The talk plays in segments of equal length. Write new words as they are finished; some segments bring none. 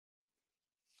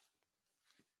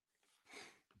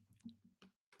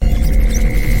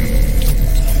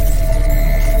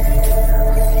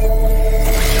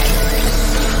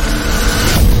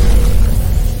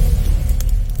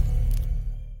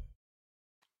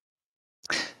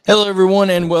Hello,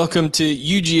 everyone, and welcome to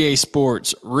UGA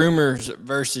Sports Rumors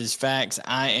versus Facts.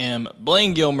 I am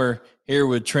Blaine Gilmer here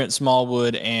with Trent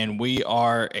Smallwood, and we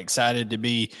are excited to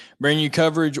be bringing you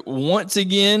coverage once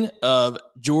again of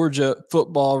Georgia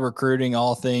football recruiting,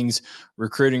 all things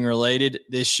recruiting related.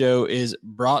 This show is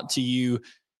brought to you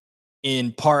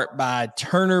in part by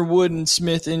Turner Wood &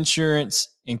 Smith Insurance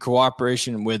in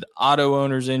cooperation with Auto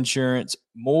Owners Insurance.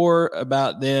 More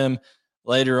about them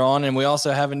later on, and we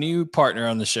also have a new partner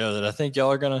on the show that I think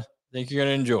y'all are gonna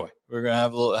enjoy. We're gonna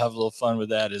have a little fun with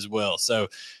that as well. So,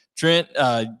 Trent,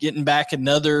 getting back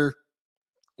another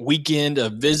weekend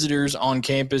of visitors on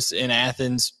campus in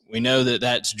Athens. We know that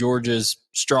that's Georgia's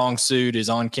strong suit is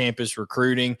on campus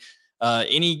recruiting.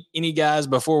 Any guys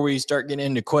before we start getting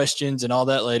into questions and all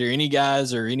that later? Any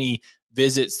guys or any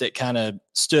visits that kind of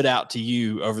stood out to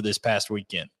you over this past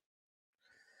weekend?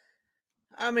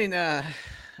 I mean,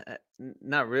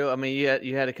 not real. I mean,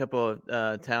 you had a couple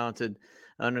of talented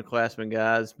underclassmen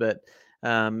guys, but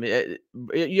I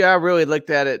really looked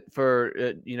at it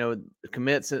for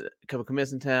commits, a couple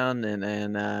commits in town,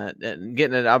 and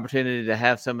getting an opportunity to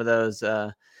have some of those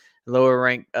lower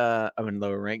ranked, lower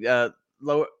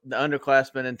the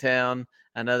underclassmen in town.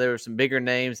 I know there were some bigger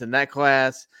names in that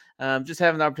class. Just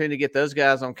having the opportunity to get those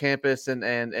guys on campus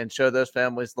and show those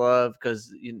families love,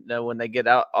 because when they get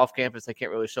out off campus they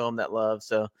can't really show them that love.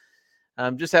 So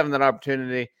just having that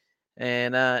opportunity,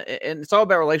 and it's all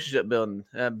about relationship building,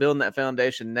 building that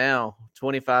foundation now.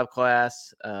 25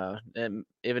 class, and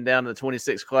even down to the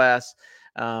 26 class.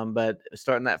 But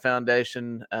starting that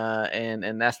foundation,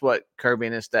 and that's what Kirby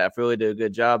and his staff really do a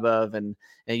good job of. And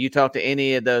you talk to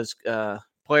any of those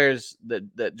players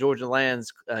that Georgia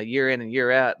lands year in and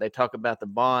year out, they talk about the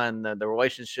bond, the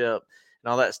relationship, and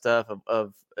all that stuff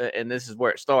and this is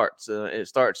where it starts. It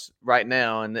starts right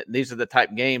now, and these are the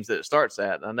type games that it starts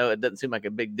at. I know it doesn't seem like a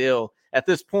big deal at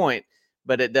this point,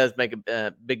 but it does make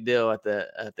a big deal at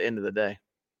the end of the day.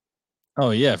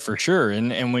 Oh yeah, for sure.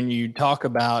 And when you talk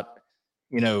about,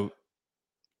 you know,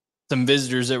 some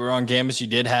visitors that were on campus, you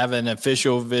did have an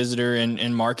official visitor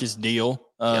in Marcus Deal,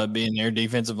 Yep. being their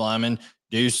defensive lineman.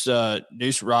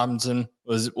 Deuce Robinson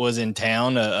was in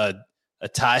town, a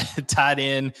tight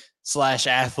end slash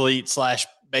athlete slash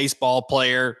baseball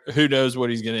player. Who knows what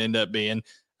he's going to end up being?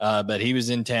 But he was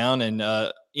in town,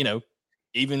 and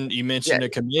even you Yeah. mentioned a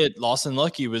commit. Lawson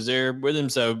Lucky was there with him,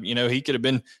 so he could have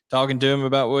been talking to him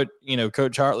about what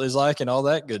Coach Hartley's like and all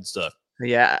that good stuff.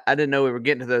 Yeah, I didn't know we were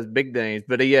getting to those big names,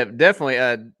 but yeah,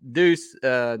 definitely. Deuce.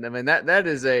 I mean, that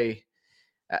is a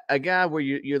guy where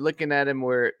you're looking at him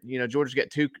where Georgia's got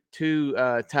two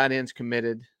tight ends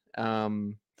committed.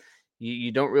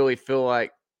 You don't really feel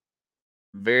like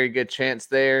very good chance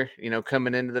there,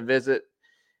 coming into the visit.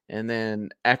 And then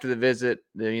after the visit,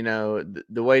 the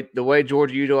way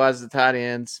Georgia utilizes the tight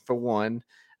ends, for one,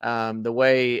 the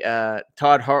way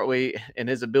Todd Hartley and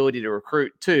his ability to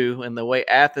recruit, two, and the way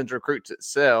Athens recruits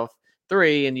itself,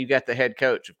 three, and you got the head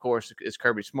coach, of course, is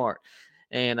Kirby Smart.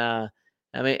 And I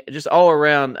mean, just all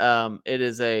around, it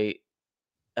is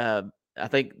I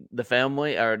think the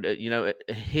family, or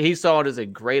he saw it as a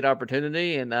great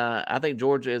opportunity, and I think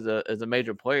Georgia is a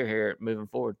major player here moving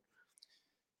forward.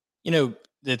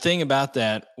 The thing about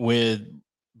that with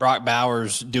Brock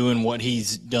Bowers doing what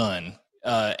he's done,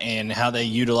 and how they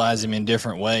utilize him in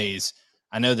different ways.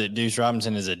 I know that Deuce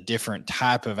Robinson is a different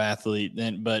type of athlete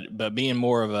but being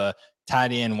more of a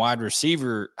tight end wide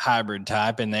receiver hybrid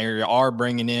type, and they are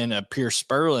bringing in a Pierce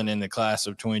Spurlin in the class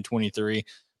of 2023.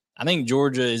 I think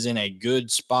Georgia is in a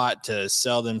good spot to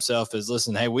sell themselves as,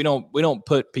 listen, hey, we don't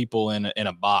put people in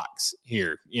a box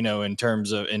here, in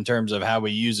terms of how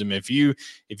we use them. If you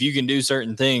can do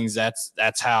certain things,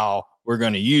 that's how we're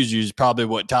going to use you, is probably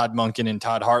what Todd Monken and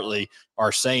Todd Hartley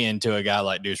are saying to a guy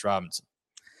like Deuce Robinson.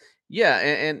 Yeah,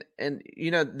 and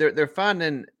they're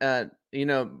finding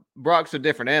Brock's a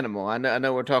different animal. I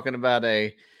know we're talking about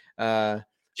a guy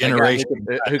Generation.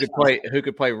 who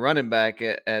could play running back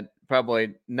at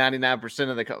probably 99%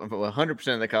 of the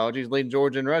 100% of the college. He's leading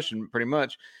Georgia in rushing pretty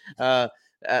much. I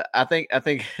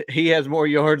think he has more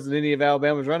yards than any of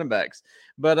Alabama's running backs.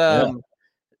 But Yeah.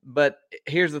 but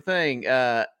here's the thing.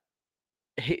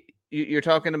 You're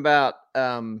talking about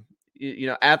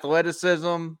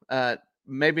athleticism.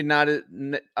 Maybe not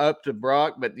up to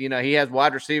Brock, but he has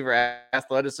wide receiver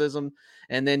athleticism,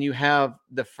 and then you have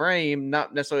the frame,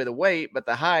 not necessarily the weight, but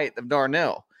the height of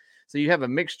Darnell. So you have a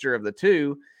mixture of the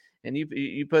two, and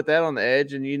you put that on the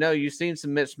edge, and you've seen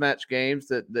some mismatch games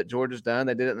that Georgia's done.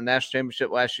 They did it in the national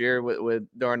championship last year with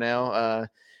Darnell,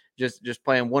 just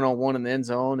playing one-on-one in the end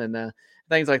zone and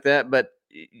things like that. But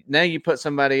now you put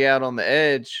somebody out on the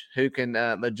edge who can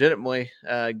legitimately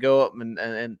go up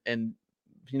and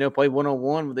play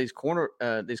one-on-one with these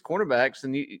cornerbacks,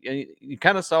 and you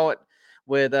kind of saw it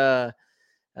with the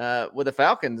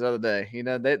Falcons the other day.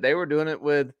 They were doing it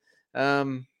with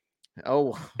Kyle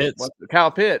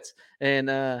Pitts, and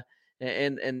they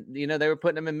were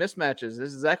putting them in mismatches. This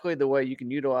is exactly the way you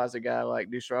can utilize a guy like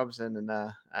Deuce Robinson, and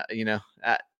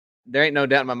there ain't no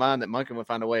doubt in my mind that Monken would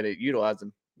find a way to utilize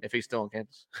him if he's still on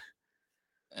campus.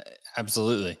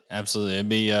 Absolutely.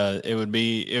 It would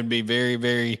be very,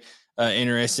 very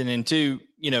interesting. And two,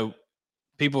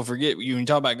 people forget when you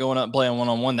talk about going up and playing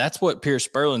one-on-one, that's what Pierce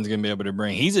Spurlin's going to be able to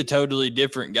bring. He's a totally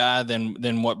different guy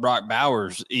than what Brock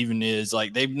Bowers even is.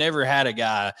 Like, they've never had a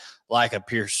guy like a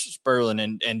Pierce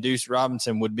Spurlin, and Deuce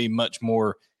Robinson would be much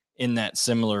more in that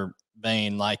similar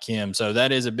vein like him. So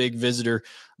that is a big visitor.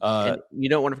 And you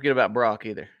don't want to forget about Brock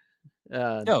either.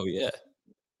 Oh yeah.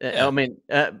 I mean,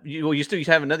 you still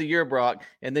have another year of Brock,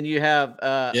 and then you have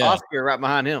Oscar right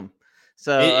behind him.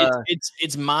 So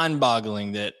it's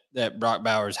mind-boggling that Brock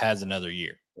Bowers has another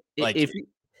year. Like,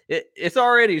 it's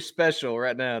already special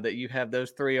right now that you have those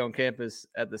three on campus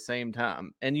at the same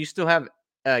time, and you still have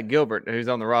Gilbert, who's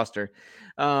on the roster.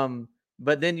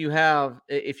 But then you have,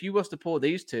 if you was to pull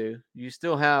these two, you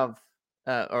still have,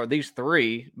 or these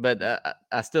three, but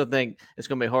I still think it's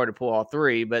going to be hard to pull all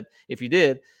three. But if you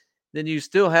did, then you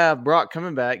still have Brock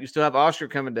coming back. You still have Oscar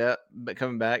coming back.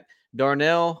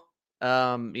 Darnell,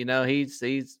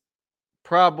 he's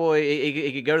probably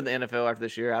he could go to the NFL after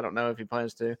this year. I don't know if he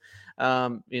plans to.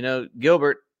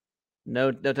 Gilbert,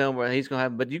 no telling what he's going to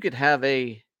have. But you could have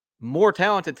a more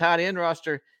talented tight end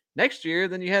roster next year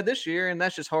than you had this year, and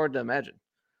that's just hard to imagine.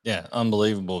 Yeah,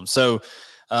 unbelievable. So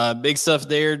big stuff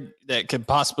there that could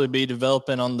possibly be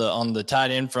developing on the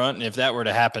tight end front. And if that were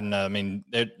to happen, I mean,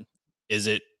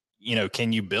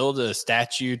 can you build a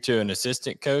statue to an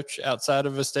assistant coach outside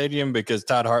of a stadium? Because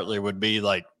Todd Hartley would be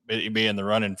in the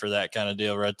running for that kind of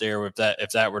deal right there if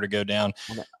that were to go down.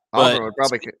 Auburn would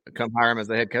probably come hire him as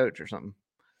the head coach or something.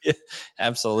 Yeah,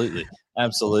 absolutely.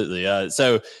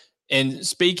 So, and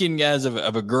speaking, guys,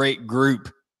 of a great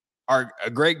group,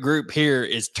 a great group here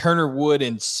is Turner Wood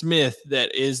and Smith.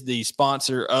 That is the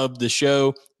sponsor of the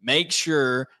show. Make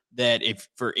sure that if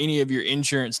for any of your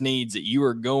insurance needs that you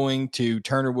are going to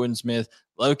Turner Wood and Smith,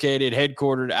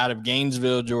 headquartered out of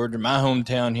Gainesville, Georgia, my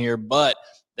hometown here, but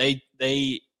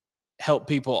they help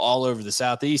people all over the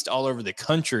Southeast, all over the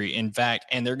country, in fact,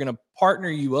 and they're going to partner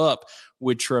you up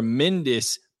with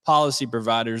tremendous policy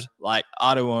providers like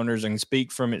auto owners, and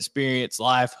speak from experience,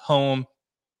 life, home,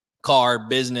 car,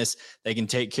 business. They can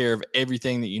take care of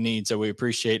everything that you need. So we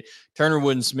appreciate Turner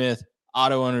Wood and Smith,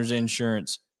 Auto Owners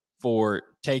Insurance, for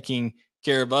taking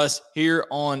care of us here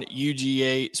on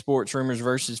UGA Sports Rumors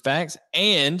versus Facts.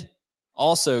 And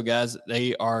also, guys,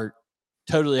 they are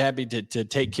totally happy to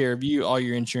take care of you, all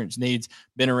your insurance needs.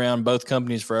 Been around both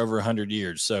companies for over 100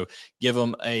 years. So give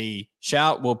them a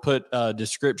shout. We'll put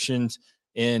descriptions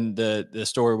in the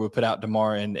story we'll put out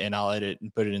tomorrow, and I'll edit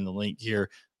and put it in the link here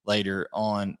later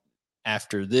on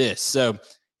after this. So,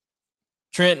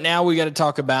 Trent, now we got to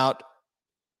talk about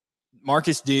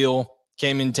Marcus Deal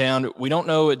came in town. We don't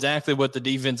know exactly what the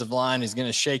defensive line is going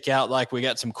to shake out like. We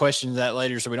got some questions that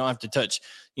later, so we don't have to touch,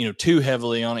 too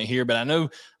heavily on it here. But I know,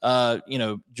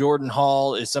 Jordan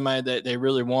Hall is somebody that they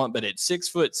really want, but at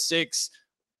 6'6",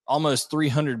 almost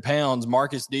 300 pounds,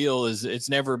 Marcus Deal it's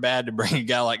never bad to bring a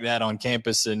guy like that on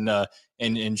campus and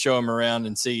show him around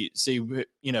and see,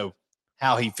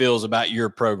 how he feels about your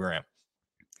program.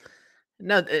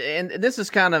 No, and this is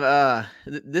kind of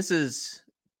this is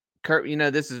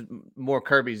more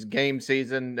Kirby's game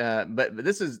season, but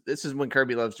this is when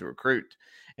Kirby loves to recruit,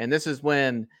 and this is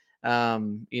when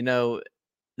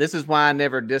this is why I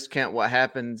never discount what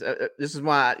happens. This is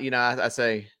why I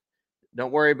say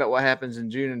don't worry about what happens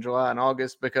in June and July and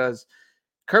August, because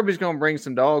Kirby's going to bring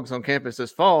some dogs on campus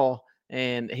this fall,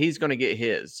 and he's going to get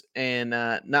his. And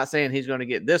not saying he's going to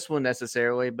get this one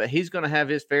necessarily, but he's going to have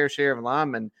his fair share of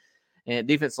linemen and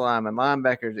defense linemen,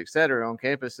 linebackers, etc. on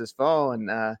campus this fall, and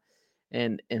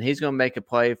he's going to make a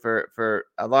play for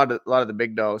a lot of the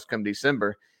big dogs come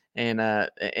December.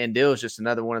 And Dill is just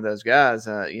another one of those guys.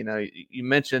 You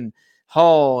mentioned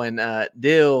Hall and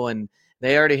Dill, and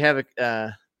they already have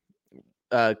a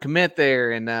commit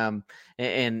there, and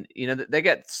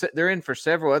they're in for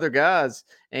several other guys,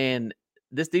 and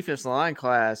this defensive line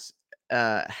class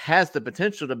has the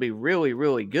potential to be really,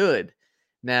 really good.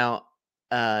 Now,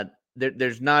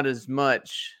 there's not as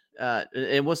much,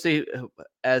 and we'll see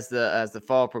as the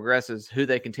fall progresses who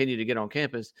they continue to get on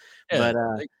campus. Yeah,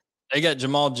 but they got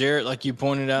Jamal Jarrett, like you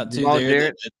pointed out too.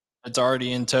 That's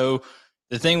already in tow.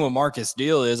 the thing with Marcus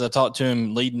Deal is I talked to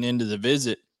him leading into the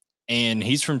visit, and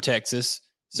he's from Texas.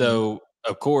 So,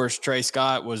 of course, Trey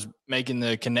Scott was making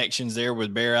the connections there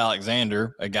with Bear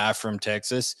Alexander, a guy from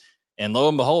Texas. And lo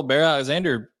and behold, Bear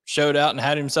Alexander showed out and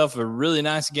had himself a really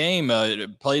nice game.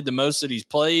 Played the most that he's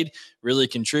played, really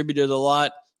contributed a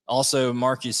lot. Also,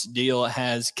 Marcus Deal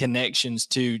has connections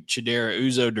to Chidera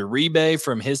Uzo-Diribe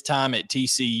from his time at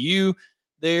TCU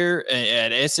there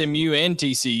at SMU and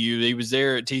TCU. He was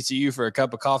there at TCU for a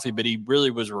cup of coffee, but he really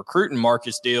was recruiting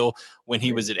Marcus Deal when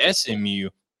he was at SMU.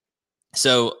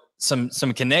 So some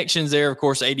connections there. Of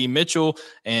course, AD Mitchell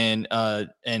and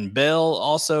Bell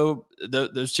also,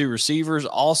 those two receivers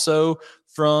also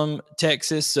from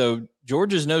Texas. So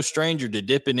Georgia's no stranger to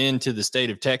dipping into the state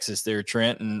of Texas there,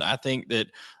 Trent. And I think that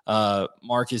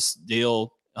Marcus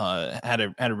Deal had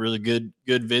a really good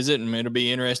visit, and it'll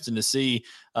be interesting to see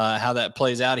how that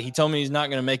plays out. He told me he's not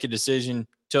going to make a decision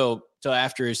till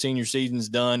after his senior season's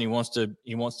done. He wants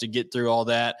to get through all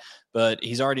that, but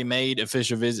he's already made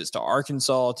official visits to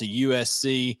Arkansas, to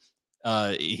USC.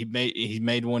 He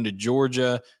made one to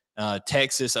Georgia,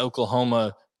 Texas,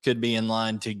 Oklahoma could be in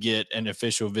line to get an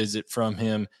official visit from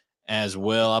him as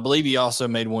well. I believe he also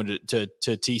made one to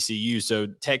TCU. So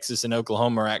Texas and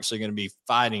Oklahoma are actually going to be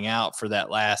fighting out for that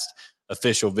last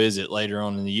official visit later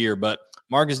on in the year. But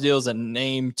Marcus Deal is a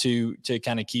name to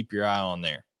kind of keep your eye on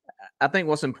there. I think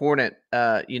what's important,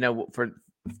 to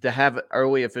have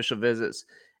early official visits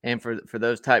and for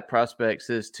those type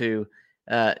prospects is to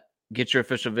get your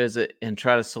official visit and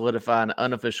try to solidify an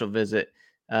unofficial visit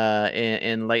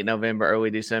in late November, early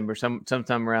December,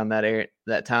 sometime around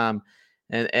that time.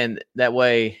 And that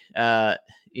way,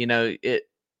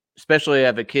 especially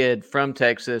have a kid from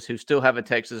Texas who still have a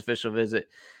Texas official visit,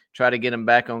 try to get them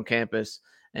back on campus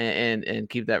and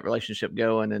keep that relationship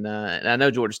going. And I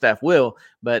know Georgia staff will,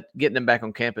 but getting them back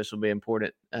on campus will be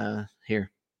important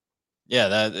here.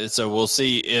 Yeah, so we'll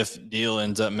see if Deal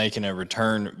ends up making a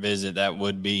return visit. That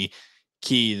would be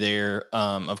key there.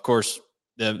 Of course,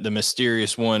 the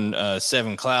mysterious one,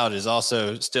 Seven Cloud, is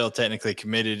also still technically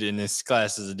committed in this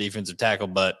class as a defensive tackle,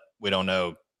 but we don't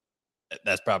know.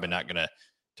 That's probably not going to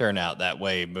turn out that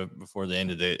way before the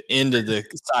end of the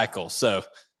cycle. So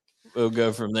we'll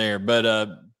go from there. But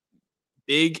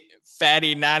Big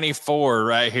Fatty 94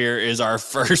 right here is our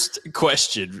first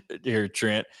question here,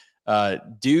 Trent.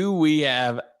 Do we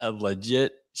have a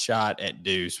legit shot at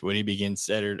Deuce? Would he be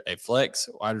considered a flex,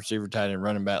 wide receiver, tight end,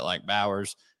 running back like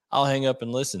Bowers? I'll hang up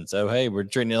and listen. So, hey, we're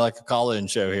treating it like a call-in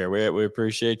show here. We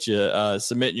appreciate you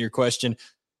submitting your question.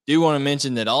 Do want to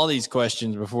mention that all these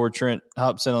questions, before Trent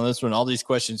hops in on this one, all these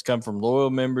questions come from loyal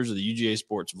members of the UGA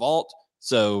Sports Vault.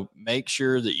 So make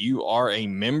sure that you are a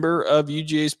member of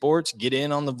UGA Sports. Get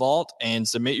in on the vault and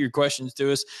submit your questions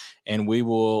to us, and we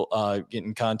will get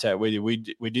in contact with you. We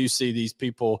do see these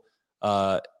people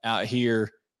out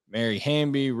here: Mary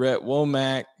Hamby, Rhett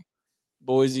Womack,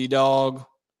 Boise Dog,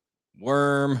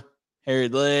 Worm, Harry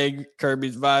Leg,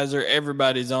 Kirby's Visor.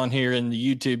 Everybody's on here in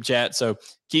the YouTube chat. So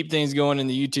keep things going in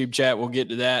the YouTube chat. We'll get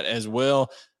to that as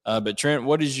well. But Trent,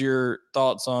 what is your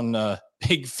thoughts on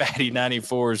Big Fatty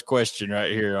 94's question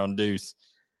right here on Deuce?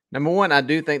 Number one, I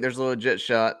do think there's a legit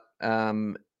shot.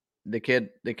 The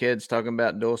kid's talking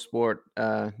about dual sport,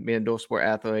 being a dual sport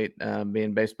athlete,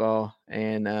 being baseball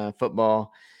and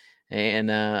football. And,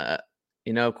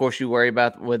 of course you worry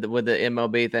about with the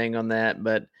MLB thing on that,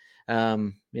 but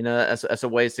that's a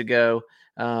ways to go.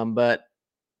 But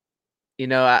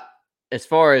as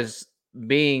far as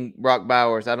being Brock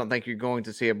Bowers, I don't think you're going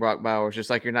to see a Brock Bowers, just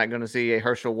like you're not going to see a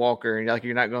Herschel Walker, and like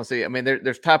you're not going to see. I mean,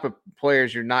 there's type of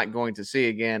players you're not going to see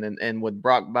again, and with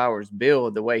Brock Bowers'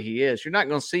 build the way he is, you're not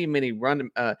going to see many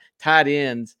tight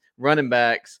ends, running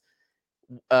backs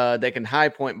that can high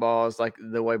point balls like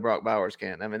the way Brock Bowers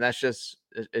can. I mean, it's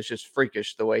just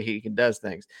freakish the way he does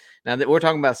things. Now that we're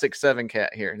talking about 6'7"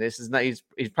 cat here, this is not. He's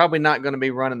probably not going to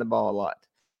be running the ball a lot.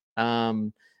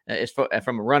 It's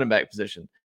from a running back position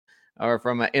or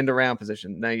from an end around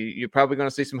position. Now you're probably going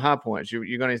to see some high points.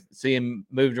 You're going to see him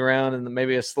moved around in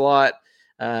maybe a slot.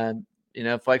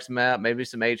 Flex him out, maybe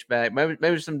some H-back,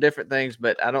 maybe some different things.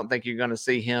 But I don't think you're going to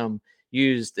see him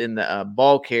used in the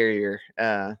ball carrier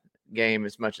game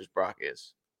as much as Brock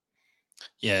is.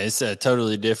 Yeah, it's a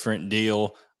totally different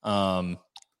deal.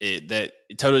 That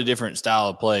totally different style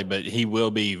of play, but he will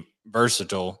be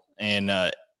versatile. And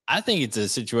I think it's a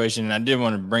situation, and I did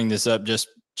want to bring this up just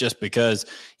because,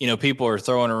 people are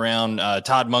throwing around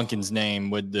Todd Monken's name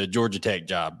with the Georgia Tech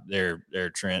job there,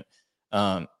 Trent.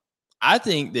 I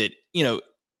think that,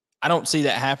 I don't see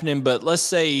that happening, but let's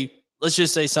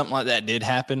just say something like that did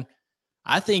happen.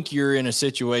 I think you're in a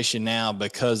situation now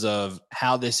because of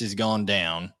how this has gone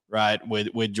down, right,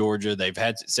 with Georgia. They've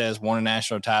had success, won a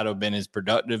national title, been as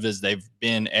productive as they've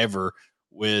been ever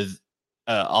with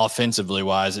offensively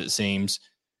wise, it seems.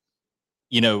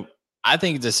 I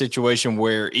think it's a situation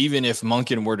where even if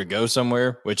Monken were to go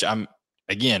somewhere, which I'm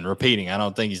again repeating, I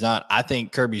don't think he's not. I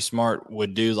think Kirby Smart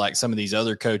would do like some of these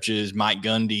other coaches, Mike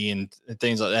Gundy and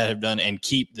things like that have done, and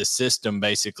keep the system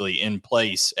basically in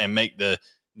place and make the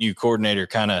new coordinator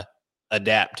kind of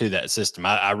adapt to that system.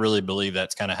 I really believe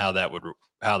that's kind of how that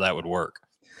would work.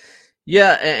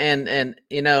 Yeah, and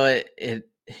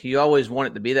you always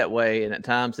want it to be that way, and at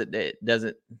times it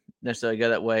doesn't necessarily go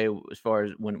that way as far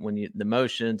as when you the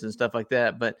motions and stuff like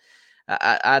that. But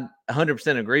I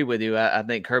 100% agree with you. I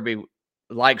think Kirby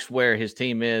likes where his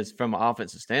team is from an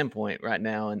offensive standpoint right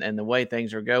now, and the way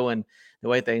things are going, the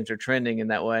way things are trending in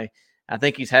that way. I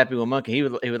think he's happy with Monken. He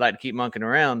would like to keep Monken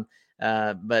around,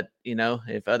 but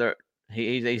if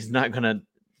he's not going to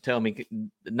tell me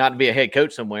not to be a head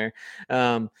coach somewhere.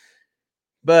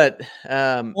 But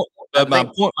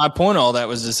my point, all that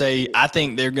was to say, I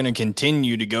think they're going to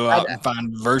continue to go out and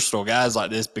find versatile guys like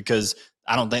this because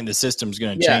I don't think the system's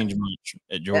going to change much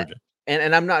at Georgia.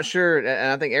 And I'm not sure.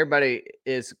 And I think everybody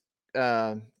is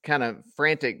kind of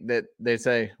frantic that they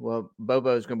say, well,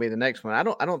 Bobo is going to be the next one. I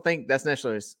don't think that's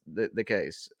necessarily the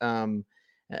case.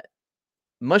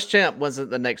 Muschamp wasn't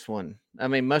the next one. I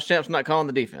mean, Muschamp's not calling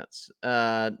the defense.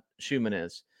 Schumann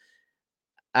is.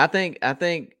 I think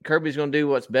Kirby's going to do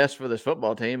what's best for this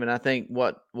football team, and I think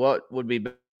what would be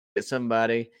best at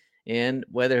somebody, and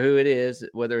whether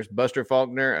it's Buster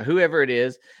Faulkner, or whoever it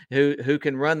is, who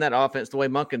can run that offense the way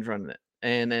Monken's running it,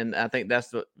 and I think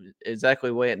that's exactly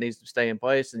the way it needs to stay in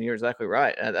place. And you're exactly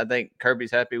right. I think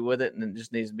Kirby's happy with it, and it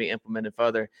just needs to be implemented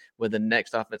further with the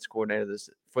next offensive coordinator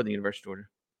for the University of Georgia.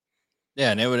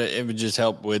 Yeah, and it would just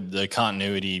help with the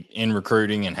continuity in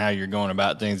recruiting and how you're going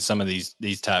about things. Some of these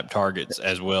type targets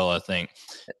as well, I think.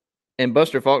 And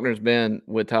Buster Faulkner's been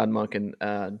with Todd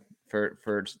Monken for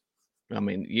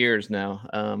years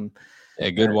now.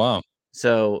 A good while.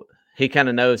 So he kind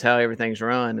of knows how everything's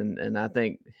run, and I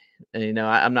think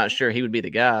I'm not sure he would be the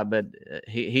guy, but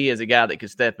he is a guy that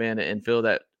could step in and fill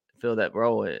that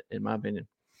role, in my opinion.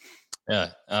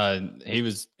 Yeah,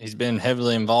 he's been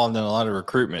heavily involved in a lot of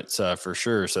recruitments for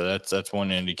sure. So that's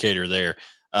one indicator there.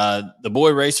 The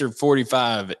Boy Racer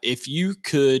 45. If you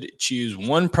could choose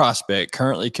one prospect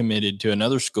currently committed to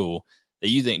another school that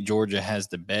you think Georgia has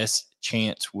the best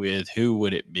chance with, who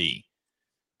would it be?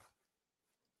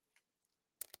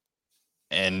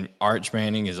 And Arch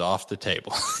Manning is off the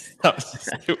table.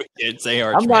 Can't say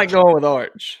Arch. I'm not going with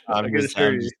Arch. No,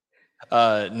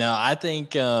 I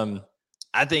think.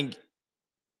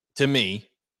 To me,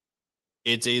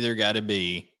 it's either got to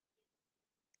be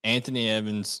Anthony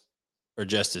Evans or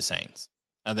Justice Haynes.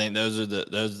 I think those are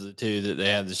the two that they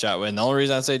have the shot with. And the only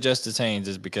reason I say Justice Haynes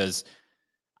is because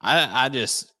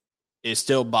it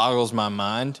still boggles my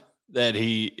mind that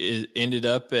he ended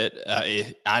up at.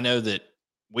 I know that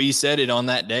we said it on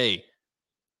that day.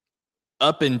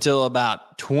 Up until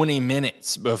about 20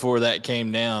 minutes before that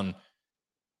came down,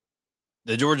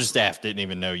 the Georgia staff didn't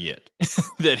even know yet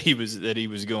that he was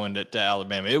going to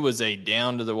Alabama. It was a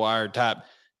down to the wire type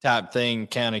thing,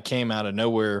 kind of came out of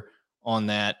nowhere on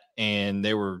that. And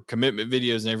there were commitment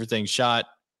videos and everything shot,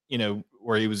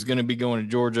 where he was going to be going to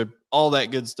Georgia, all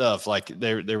that good stuff. Like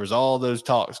there was all those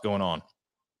talks going on.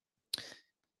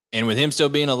 And with him still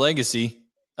being a legacy,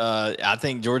 I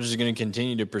think Georgia's going to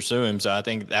continue to pursue him. So I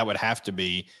think that would have to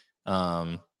be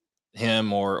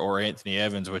him or Anthony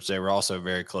Evans, which they were also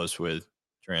very close with.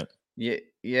 Trent.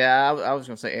 Yeah. I was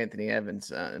going to say Anthony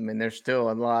Evans. I mean, there's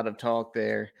still a lot of talk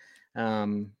there,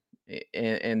 and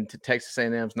to Texas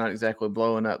A&M's not exactly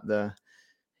blowing up the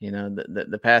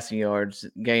passing yards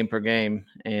game per game,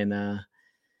 and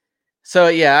so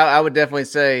yeah, I would definitely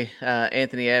say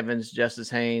Anthony Evans,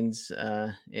 Justice Haynes.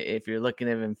 If you're looking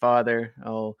at him farther,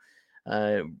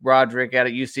 Roderick out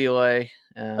at UCLA.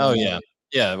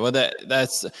 Yeah, well,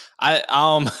 that's I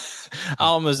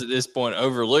almost at this point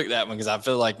overlook that one because I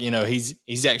feel like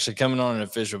he's actually coming on an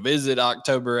official visit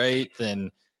October 8th,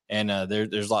 and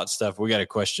there's lots of stuff we got a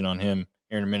question on him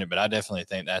here in a minute, but I definitely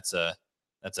think that's a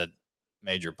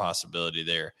major possibility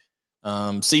there.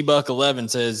 C-Buck 11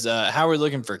 says, how are we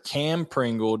looking for Cam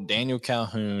Pringle, Daniel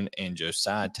Calhoun, and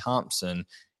Josiah Thompson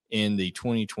in the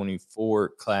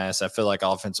 2024 class? I feel like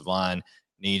offensive line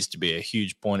needs to be a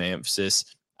huge point of emphasis.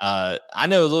 I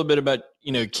know a little bit about,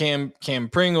 Cam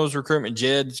Pringle's recruitment.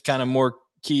 Jed's kind of more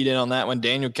keyed in on that one.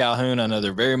 Daniel Calhoun, I know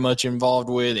they're very much involved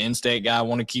with. In-state guy,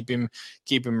 want to keep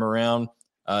him around.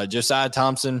 Josiah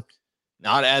Thompson,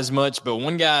 not as much, but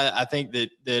one guy I think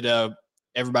that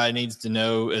everybody needs to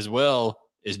know as well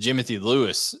Jimothy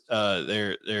Lewis.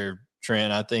 Their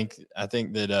Trent. I think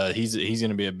that he's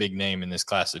going to be a big name in this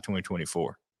class of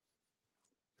 2024.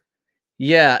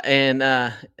 Yeah, and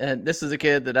this is a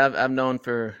kid that I've known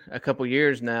for a couple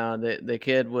years now. The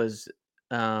kid was,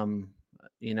 around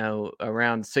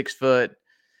 6 foot,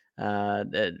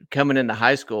 coming into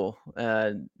high school.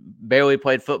 Barely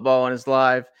played football in his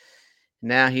life.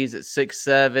 Now he's at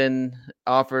 6'7",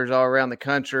 offers all around the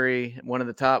country. One of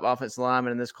the top offensive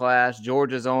linemen in this class.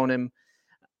 Georgia's on him,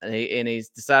 and he's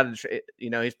decided,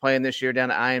 he's playing this year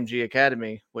down at IMG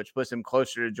Academy, which puts him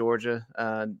closer to Georgia.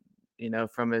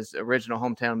 From his original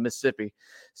hometown, Mississippi.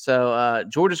 So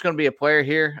Georgia's going to be a player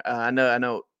here. I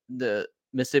know the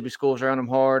Mississippi schools are on him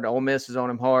hard. Ole Miss is on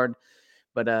him hard.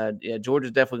 But,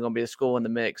 Georgia's definitely going to be a school in the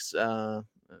mix for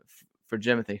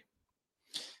Jimothy.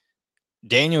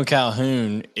 Daniel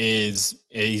Calhoun he's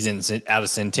out of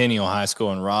Centennial High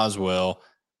School in Roswell.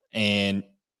 And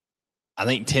I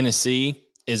think Tennessee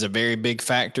is a very big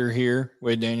factor here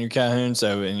with Daniel Calhoun.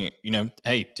 So,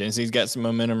 hey, Tennessee's got some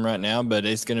momentum right now, but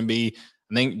it's going to be,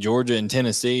 I think Georgia and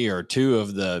Tennessee are two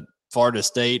of the Florida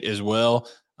State as well.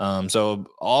 So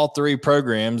all three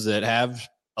programs that have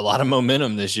a lot of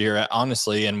momentum this year,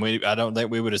 honestly. And I don't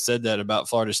think we would have said that about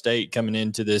Florida State coming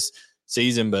into this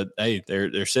season, but hey,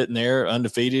 they're sitting there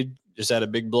undefeated, just had a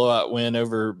big blowout win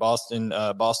over Boston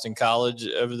College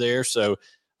over there. So,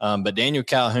 but Daniel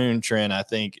Calhoun, Trent, I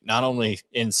think not only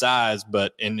in size,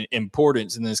 but in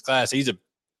importance in this class, he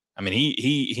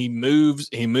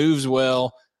moves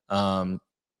well.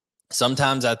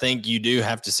 Sometimes I think you do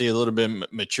have to see a little bit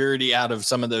of maturity out of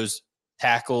some of those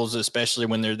tackles, especially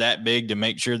when they're that big, to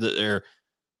make sure that they're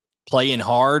playing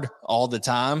hard all the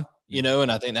time,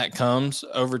 and I think that comes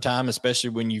over time, especially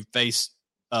when you face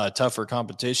tougher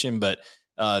competition. But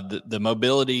the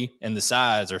mobility and the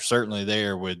size are certainly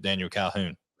there with Daniel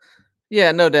Calhoun.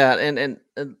 Yeah, no doubt. And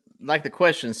like the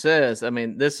question says, I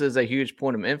mean, this is a huge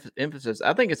point of emphasis.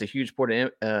 I think it's a huge point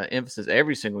of emphasis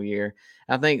every single year.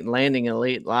 I think landing an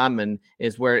elite lineman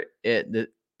is where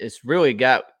it's really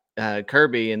got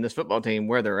Kirby and this football team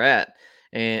where they're at.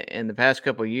 And the past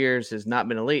couple of years has not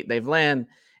been elite. They've landed,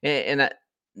 and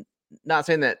not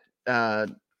saying that,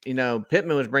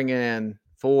 Pittman was bringing in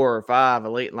 4 or 5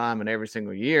 elite linemen every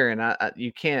single year. And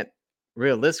you can't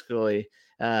realistically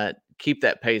keep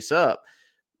that pace up.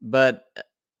 But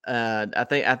I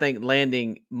think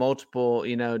landing multiple,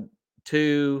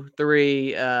 2,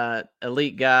 3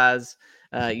 elite guys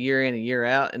year in and year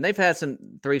out, and they've had some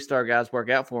 3-star guys work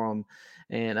out for them,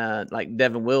 and like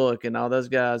Devin Willock and all those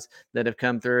guys that have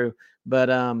come through. But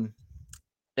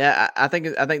I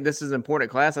think this is an important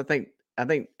class. I think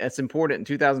it's important in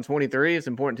 2023. It's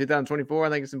important in 2024. I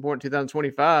think it's important in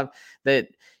 2025 that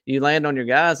you land on your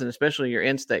guys, and especially your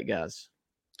in-state guys.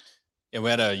 Yeah, we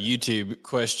had a YouTube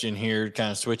question here,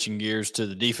 kind of switching gears to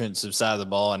the defensive side of the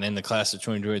ball. And in the class of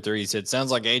 2023, he said,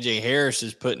 sounds like AJ Harris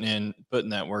is putting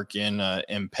that work in.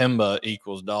 Mpemba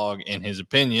equals dog, in his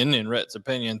opinion. In Rhett's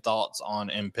opinion, thoughts on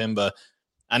Mpemba?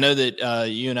 I know that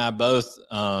you and I both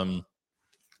have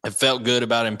felt good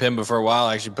about Mpemba for a while.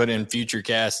 I actually put in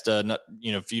Futurecast,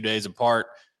 a few days apart,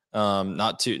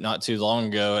 not too long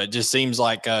ago. It just seems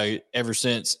like ever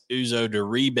since Uzo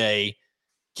Diribe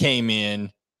came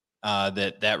in,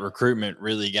 that recruitment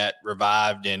really got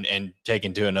revived and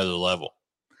taken to another level.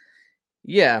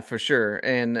 Yeah, for sure.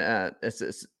 And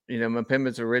it's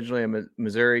Mpemba's originally a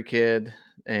Missouri kid,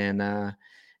 and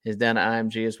is down at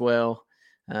IMG as well.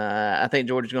 I think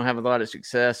Georgia's going to have a lot of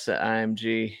success at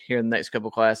IMG here in the next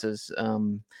couple classes.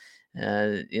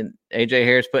 AJ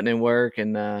Harris putting in work,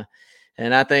 and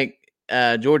I think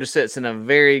Georgia sits in a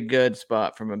very good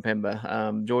spot from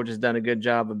Mpemba. Georgia's done a good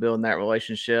job of building that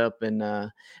relationship,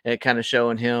 and it kind of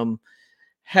showing him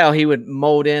how he would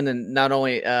mold in, and not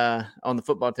only on the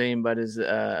football team, but as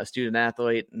a student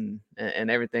athlete, and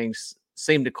everything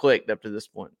seemed to click up to this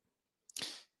point.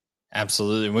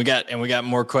 Absolutely. We got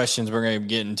more questions we're going to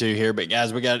get into here, but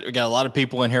guys, we got a lot of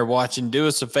people in here watching. Do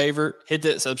us a favor, hit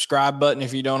that subscribe button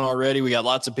if you don't already. We got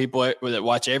lots of people that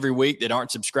watch every week that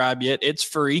aren't subscribed yet. It's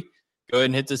free. Go ahead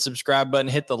and hit the subscribe button,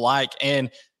 hit the like.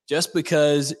 And just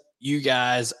because you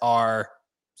guys are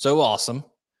so awesome,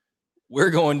 we're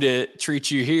going to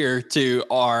treat you here to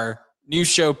our new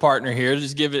show partner here.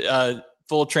 Just give it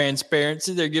full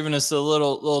transparency. They're giving us a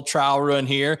little trial run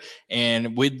here,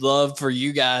 and we'd love for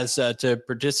you guys to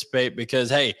participate because,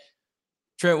 hey,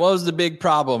 Trent, what was the big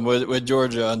problem with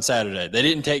Georgia on Saturday? They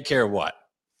didn't take care of what?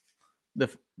 The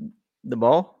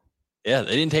ball? Yeah,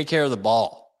 they didn't take care of the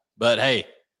ball. But, hey,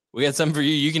 we got something for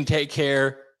you. You can take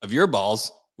care of your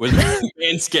balls with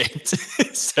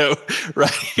Manscaped. So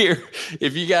right here,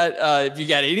 if you got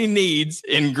any needs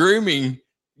in grooming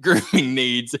grooming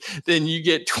needs, then you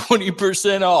get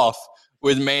 20% off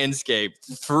with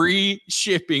Manscaped. Free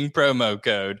shipping promo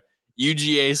code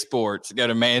UGA Sports. Go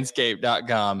to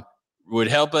manscaped.com. Would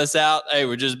help us out. Hey,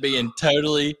 we're just being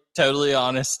totally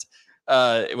honest.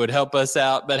 It would help us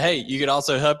out. But hey, you could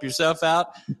also help yourself out.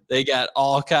 They got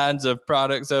all kinds of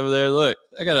products over there. Look,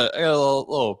 I got a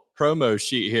little promo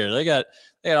sheet here. They got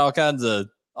all kinds of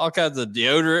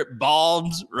deodorant,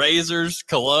 balms, razors,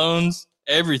 colognes,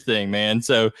 everything, man.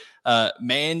 So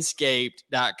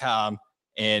manscaped.com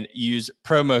and use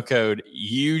promo code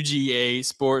UGA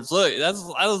Sports. Look, that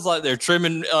was like they're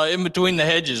trimming in between the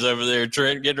hedges over there,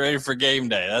 Trent, getting ready for game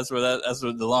day. That's what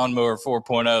the lawnmower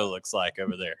 4.0 looks like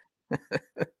over there.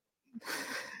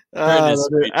 I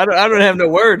don't have no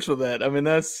words for that. I mean,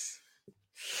 that's.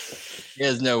 He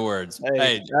has no words.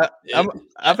 Hey,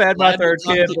 I've had my third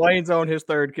kid. Blaine's on his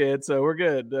third kid, so we're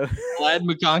good. Ladd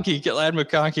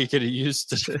McConkey could have used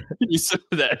some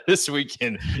of that this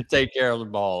weekend. Take care of the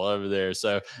ball over there.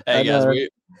 So, hey guys,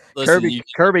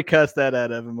 Kirby cussed that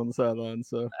out of him on the sideline.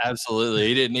 So absolutely,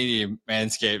 he didn't need any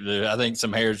Manscaped. I think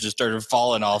some hairs just started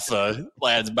falling off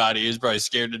Ladd's body. He was probably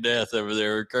scared to death over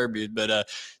there with Kirby. But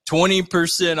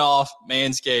 20% off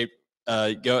Manscaped.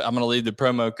 I'm going to leave the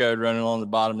promo code running along the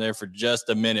bottom there for just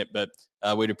a minute, but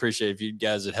we'd appreciate if you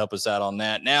guys would help us out on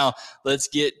that. Now, let's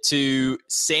get to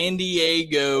San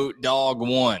Diego Dog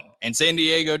 1. And San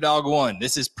Diego Dog 1,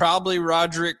 this is probably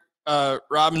Roderick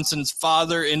Robinson's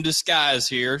father in disguise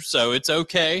here, so it's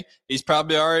okay. He's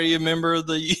probably already a member of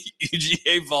the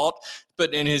UGA Vault,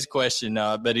 putting in his question.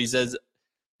 But he says,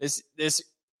 this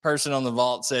person on the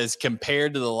Vault says,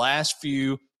 compared to the last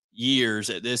few years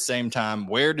at this same time,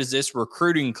 where does this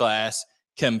recruiting class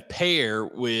compare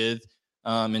with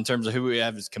in terms of who we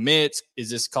have as commits? Is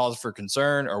this cause for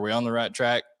concern? Are we on the right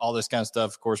track? All this kind of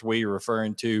stuff. Of course, we are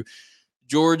referring to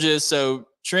Georgia. So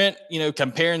Trent,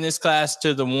 comparing this class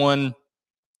to the one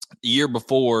the year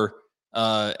before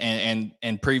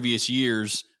and previous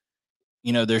years,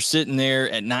 they're sitting there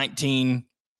at 19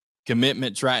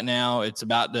 commitments right now. It's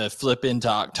about to flip into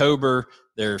October.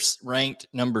 They're ranked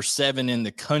number 7 in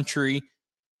the country.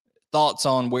 Thoughts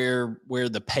on where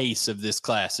the pace of this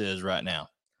class is right now?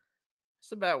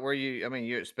 It's about where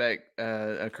you expect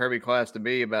a Kirby class to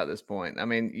be about this point. I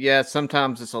mean, yeah,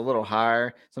 sometimes it's a little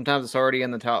higher. Sometimes it's already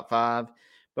in the top 5.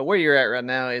 But where you're at right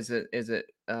now is it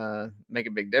make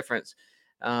a big difference.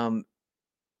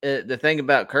 The thing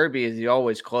about Kirby is he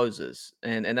always closes,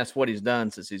 and that's what he's done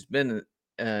since he's been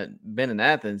in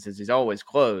Athens. Is he's always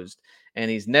closed. And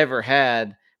he's never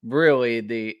had really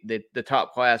the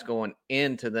top class going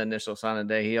into the initial signing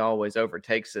day. He always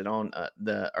overtakes it on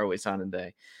the early signing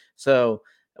day. So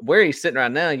where he's sitting right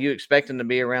now, you expect him to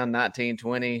be around 19,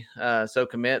 20 so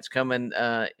commits coming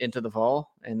into the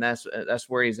fall, and that's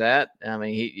where he's at. I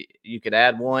mean, you could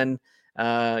add one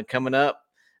coming up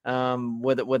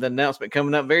with an announcement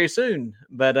coming up very soon,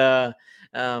 but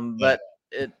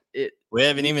we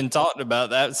haven't even talked about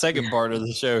that second part of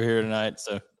the show here tonight,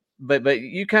 so. But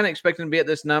you kind of expect him to be at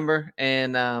this number,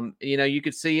 and you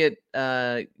could see it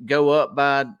go up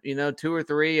by 2 or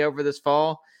 3 over this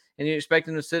fall, and you expect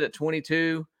him to sit at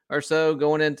 22 or so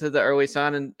going into the early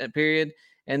signing period,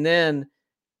 and then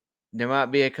there might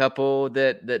be a couple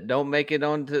that don't make it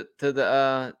on to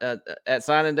the at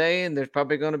signing day, and there's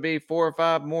probably going to be 4 or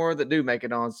 5 more that do make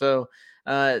it on. So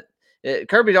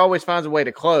Kirby always finds a way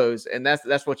to close, and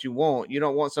that's what you want. You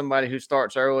don't want somebody who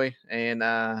starts early and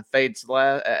fades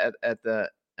at the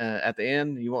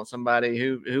end. You want somebody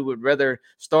who would rather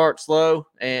start slow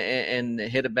and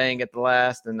hit a bang at the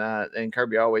last. And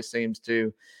Kirby always seems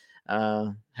to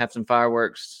have some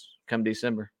fireworks come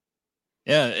December.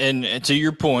 Yeah, and to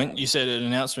your point, you said an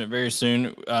announcement very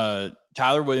soon.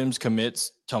 Tyler Williams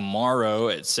commits tomorrow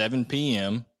at 7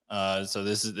 p.m. So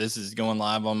this is going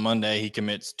live on Monday. He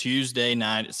commits Tuesday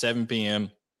night at 7 p.m.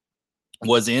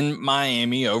 Was in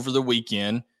Miami over the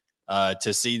weekend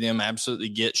to see them absolutely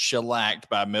get shellacked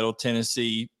by Middle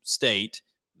Tennessee State,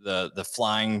 the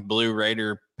Flying Blue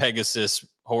Raider, Pegasus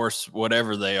horse,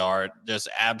 whatever they are, just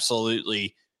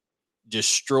absolutely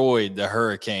destroyed the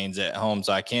Hurricanes at home.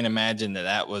 So I can't imagine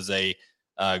that was a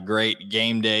great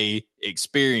game day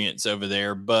experience over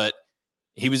there. But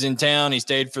he was in town. He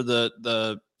stayed for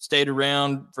stayed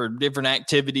around for different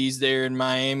activities there in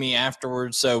Miami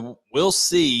afterwards. So we'll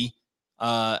see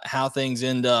how things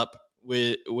end up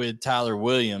with Tyler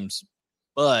Williams,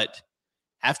 but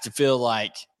have to feel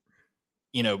like,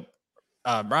 Brian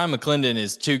McClendon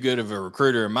is too good of a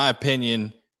recruiter, in my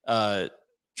opinion,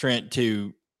 Trent,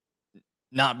 to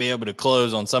not be able to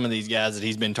close on some of these guys that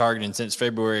he's been targeting since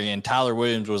February. And Tyler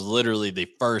Williams was literally the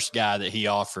first guy that he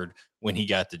offered when he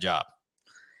got the job.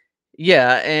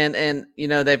 Yeah, and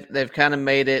they've kind of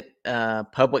made it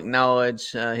public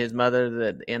knowledge. His mother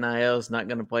that NIL is not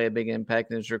going to play a big impact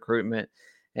in his recruitment,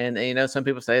 and some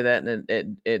people say that,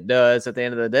 and it does at the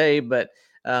end of the day. But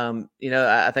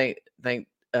I think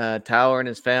Tyler and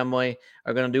his family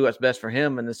are going to do what's best for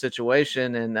him in the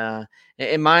situation. And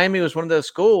Miami was one of those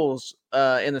schools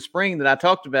in the spring that I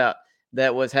talked about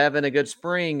that was having a good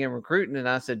spring and recruiting, and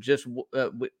I said, this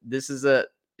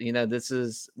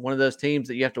is one of those teams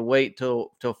that you have to wait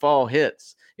till fall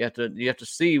hits. You have to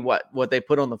see what they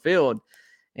put on the field,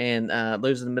 and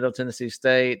losing to Middle Tennessee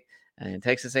State and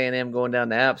Texas A&M going down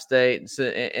to App State,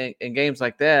 and games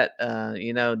like that,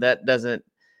 that doesn't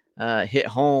hit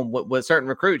home with certain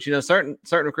recruits. Certain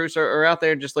recruits are out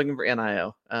there just looking for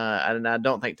NIL, and I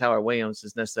don't think Tyler Williams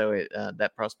is necessarily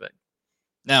that prospect.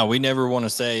 Now, we never want to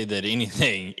say that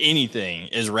anything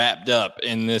is wrapped up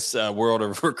in this world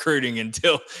of recruiting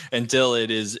until it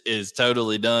is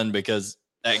totally done, because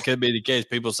that could be the case.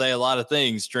 People say a lot of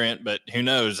things, Trent, but who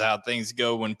knows how things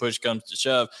go when push comes to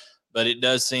shove. But it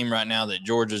does seem right now that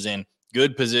Georgia's in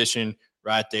good position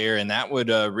right there, and that would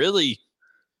really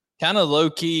kind of low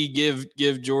key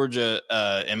give Georgia,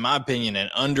 in my opinion,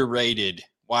 an underrated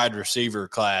wide receiver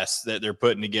class that they're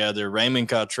putting together. Raymond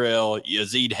Cottrell,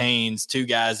 Yazid Haynes, two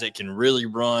guys that can really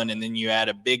run, and then you add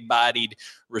a big-bodied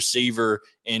receiver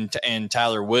in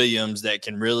Tyler Williams that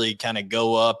can really kind of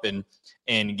go up and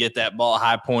get that ball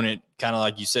high-pointed, kind of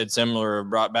like you said, similar to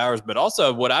Brock Bowers. But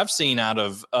also what I've seen out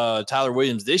of Tyler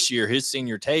Williams this year, his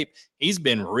senior tape, he's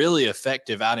been really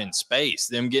effective out in space,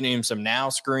 them getting him some now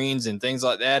screens and things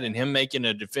like that, and him making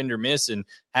a defender miss and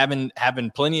having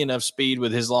plenty enough speed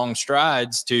with his long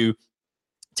strides to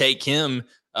take him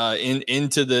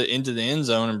into the end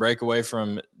zone and break away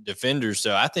from defenders.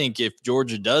 So I think if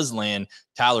Georgia does land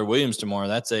Tyler Williams tomorrow,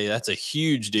 that's a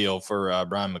huge deal for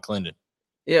Brian McClendon.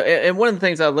 Yeah, and one of the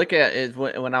things I look at is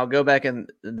when I'll go back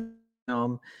and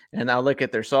and I'll look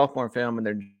at their sophomore film and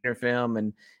their junior film,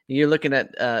 and you're looking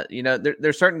at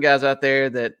there's certain guys out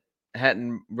there that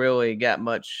hadn't really got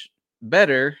much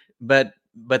better, but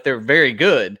they're very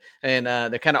good, and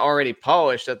they're kind of already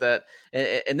polished at that.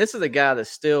 And this is a guy that's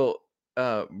still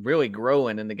really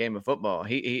growing in the game of football.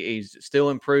 He's still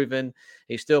improving.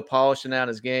 He's still polishing out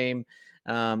his game.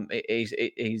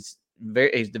 He's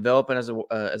developing as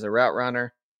a route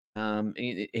runner.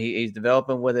 He's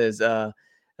developing with his high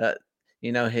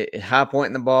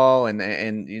pointing the ball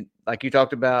and like you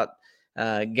talked about,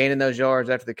 gaining those yards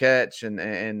after the catch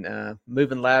and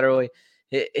moving laterally.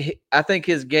 I think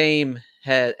his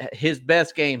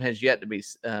best game has yet to be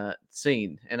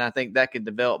seen, and I think that could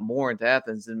develop more into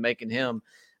Athens and making him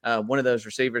one of those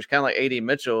receivers, kind of like AD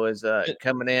Mitchell is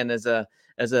coming in as a.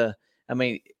 I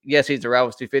mean, yes, he's a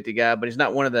Rivals 250 guy, but he's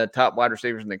not one of the top wide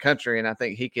receivers in the country, and I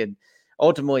think he could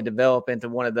ultimately develop into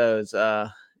one of those,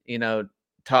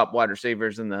 top wide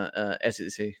receivers in the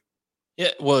SEC.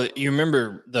 Yeah, well, you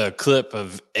remember the clip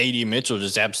of AD Mitchell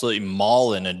just absolutely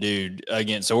mauling a dude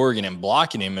against Oregon and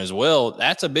blocking him as well.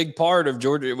 That's a big part of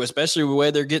Georgia, especially the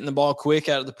way they're getting the ball quick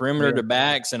out of the perimeter to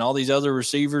backs and all these other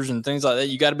receivers and things like that.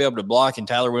 You got to be able to block, and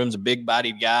Tyler Williams, a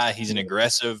big-bodied guy. He's an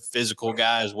aggressive, physical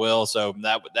guy as well. So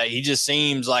that he just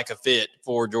seems like a fit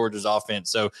for Georgia's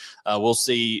offense. So we'll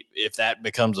see if that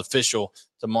becomes official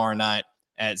tomorrow night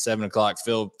at 7:00.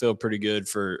 Feel pretty good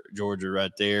for Georgia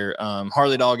right there.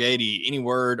 Harley Dog 80, any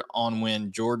word on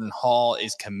when Jordan Hall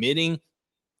is committing?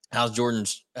 How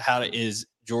is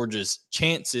Georgia's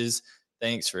chances?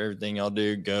 Thanks for everything y'all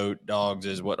do. Go Dogs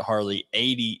is what Harley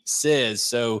 80 says.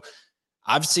 So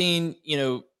I've seen,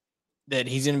 that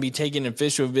he's going to be taking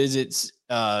official visits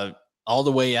all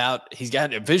the way out. He's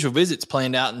got official visits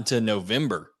planned out into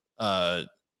November.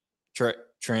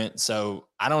 Trent. So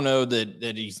I don't know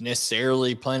that he's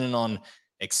necessarily planning on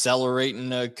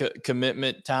accelerating a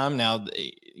commitment time. Now,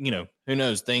 who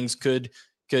knows? Things could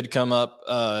come up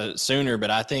sooner, but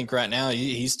I think right now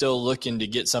he's still looking to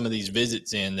get some of these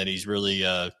visits in that he's really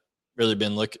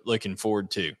been looking forward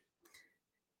to.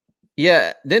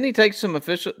 Yeah. Didn't he take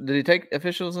did he take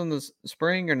officials in the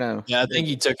spring or no? Yeah, I think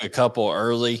he took a couple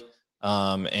early.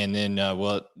 And then,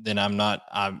 then I'm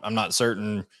not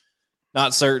certain.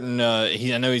 Not certain. I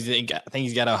think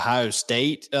he's got Ohio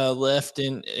State left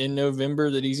in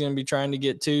November that he's going to be trying to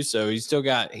get to. So he's still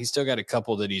got a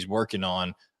couple that he's working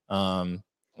on.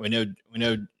 We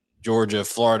know Georgia,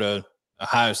 Florida,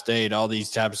 Ohio State, all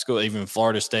these types of schools, even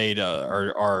Florida State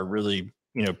are really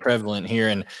prevalent here.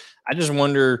 And I just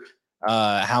wonder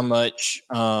how much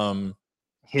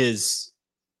his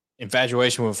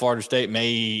infatuation with Florida State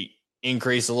may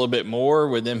increase a little bit more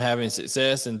with them having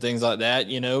success and things like that,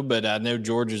 but I know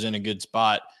Georgia's in a good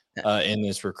spot in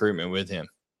this recruitment with him.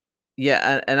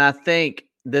 Yeah, and I think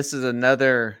this is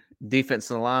another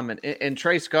defensive lineman, and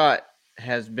Trey Scott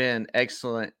has been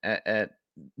excellent at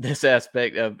this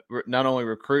aspect of not only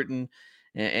recruiting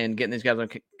and getting these guys on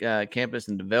campus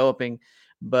and developing,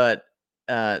 but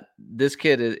this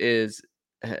kid is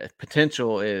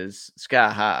potential is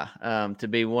sky high to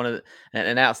be one of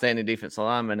an outstanding defensive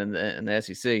lineman in the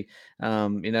SEC.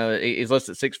 He's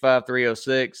listed 6'5",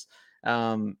 306.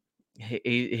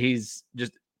 He's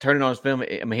just turning on his film.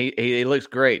 I mean, he looks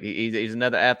great. He's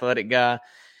another athletic guy.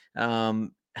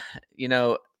 Um,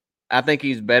 I think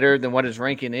he's better than what his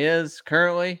ranking is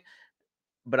currently.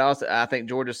 But I think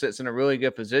Georgia sits in a really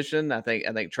good position. I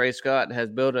think Trey Scott has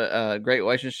built a great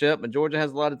relationship, and Georgia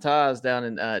has a lot of ties down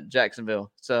in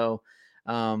Jacksonville. So,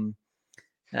 by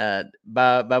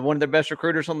one of their best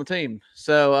recruiters on the team.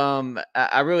 So,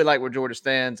 I really like where Georgia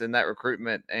stands in that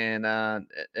recruitment, and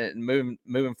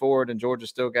moving forward. And Georgia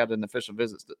still got an official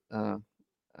visit on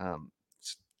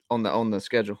the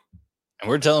schedule. And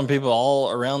we're telling people all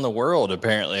around the world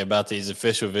apparently about these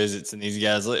official visits and these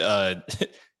guys.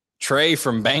 Trey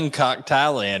from Bangkok,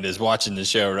 Thailand is watching the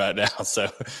show right now. So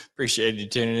appreciate you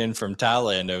tuning in from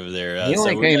Thailand over there. He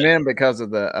only came in because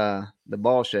of the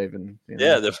ball shaving.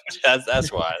 Yeah,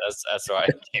 that's why. That's why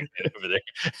he came in over there.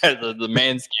 the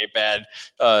Manscaped ad,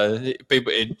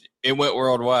 people, it went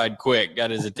worldwide quick,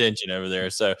 got his attention over there.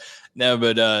 So no,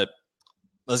 but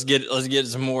let's get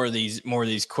some more of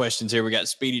these questions here. We got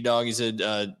Speedy Dog. He said,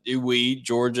 do we,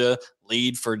 Georgia,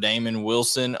 lead for Damon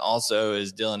Wilson? Also,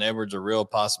 is Dylan Edwards a real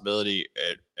possibility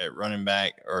at running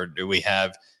back, or do we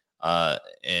have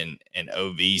an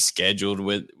OV scheduled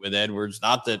with Edwards?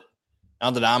 Not that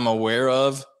I'm aware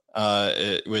of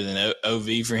with an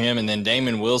OV for him. And then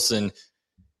Damon Wilson,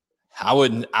 I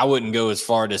wouldn't go as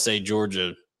far to say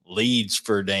Georgia leads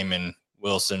for Damon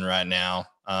Wilson right now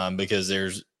because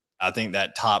I think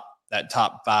that top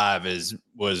five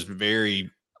was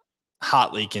very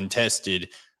hotly contested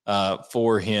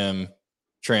for him.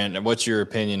 Trent, what's your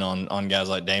opinion on guys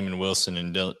like Damon Wilson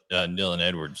and Dylan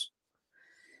Edwards?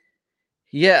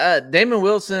 Yeah, Damon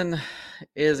Wilson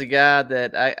is a guy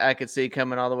that I could see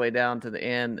coming all the way down to the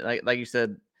end. Like you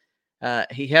said,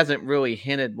 he hasn't really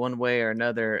hinted one way or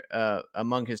another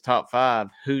among his top five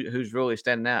who's really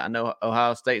standing out. I know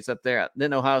Ohio State's up there.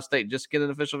 Didn't Ohio State just get an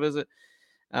official visit?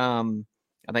 I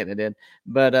think they did,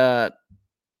 but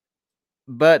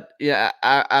yeah,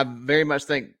 I very much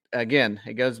think, again,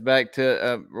 it goes back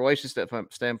to a relationship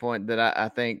standpoint that I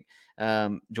think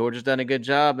Georgia's done a good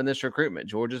job in this recruitment.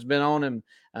 Georgia's been on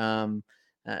him.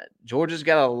 Georgia's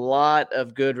got a lot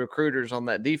of good recruiters on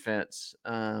that defense.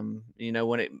 When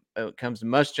it comes to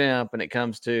Muschamp and it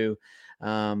comes to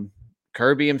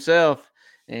Kirby himself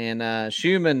and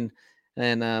Schumann,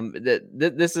 and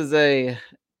this is a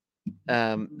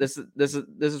this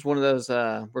is one of those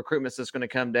recruitments that's going to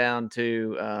come down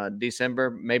to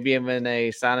December, maybe even a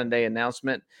signing day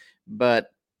announcement.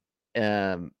 But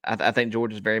I think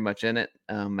Georgia's very much in it.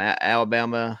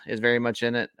 Alabama is very much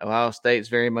in it. Ohio State's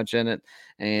very much in it,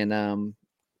 and I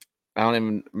don't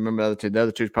even remember the other two. The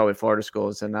other two is probably Florida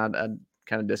schools, and I'd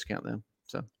kind of discount them.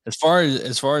 So as far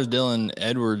as Dylan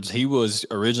Edwards, he was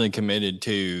originally committed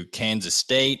to Kansas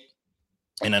State.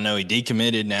 And I know he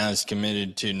decommitted. Now he's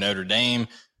committed to Notre Dame.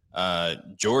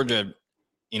 Georgia,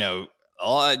 a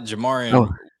lot Jamarian.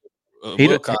 He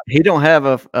don't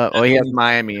have he has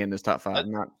Miami in his top five.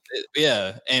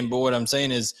 Yeah, but what I'm saying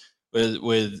is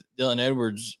with Dylan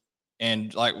Edwards,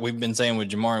 and like we've been saying with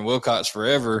Jamarian Wilcox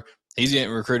forever, he's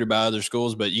getting recruited by other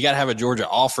schools, but you got to have a Georgia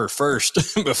offer first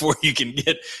before you can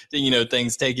get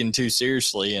things taken too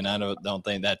seriously. And I don't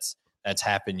think that's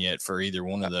happened yet for either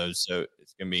one of those. So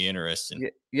it's going to be interesting.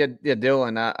 Yeah.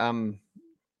 Dylan,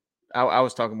 I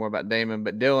was talking more about Damon,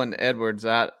 but Dylan Edwards,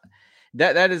 that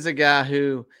is a guy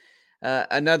who,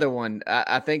 another one,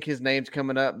 I think his name's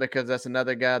coming up because that's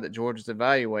another guy that Georgia's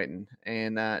evaluating.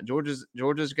 And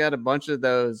Georgia's got a bunch of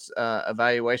those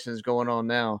evaluations going on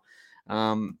now.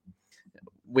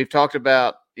 We've talked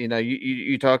about,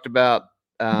 you talked about,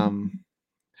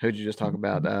 who'd you just talk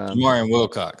about? Jamarian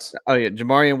Wilcox. Oh yeah,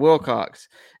 Jamarian Wilcox.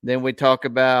 Then we talk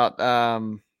about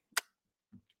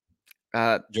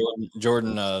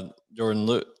Jordan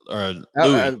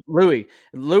Louis.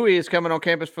 Louis is coming on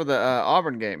campus for the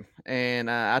Auburn game,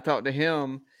 and I talked to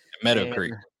him at Meadow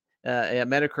Creek. At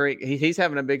Meadow Creek, he's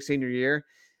having a big senior year.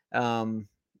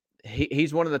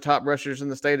 He's one of the top rushers in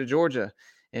the state of Georgia,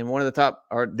 and one of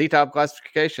the top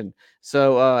classification.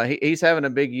 So he's having a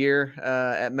big year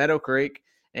at Meadow Creek.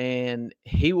 And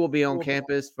he will be on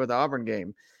campus for the Auburn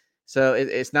game. So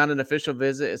it's not an official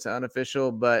visit. It's unofficial,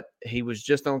 but he was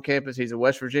just on campus. He's a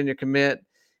West Virginia commit.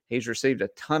 He's received a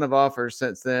ton of offers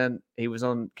since then. He was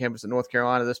on campus in North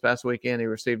Carolina this past weekend. He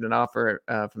received an offer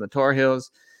from the Tar Heels,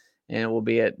 and will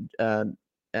be at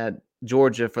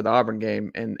Georgia for the Auburn game.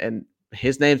 And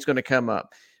his name's going to come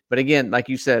up. But again, like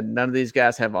you said, none of these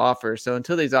guys have offers. So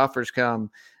until these offers come,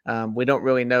 we don't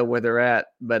really know where they're at.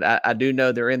 But I do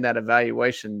know they're in that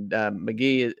evaluation. Dale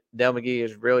McGee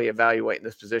is really evaluating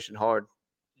this position hard.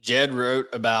 Jed wrote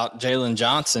about Jalen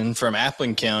Johnson from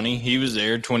Appling County. He was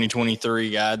there,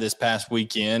 2023 guy this past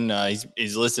weekend.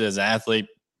 He's listed as an athlete,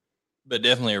 but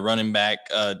definitely a running back.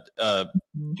 That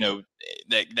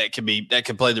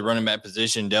could play the running back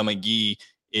position. Dale McGee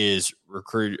is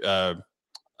recruiting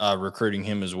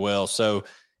him as well. So,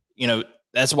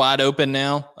 that's wide open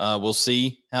now. We'll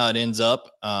see how it ends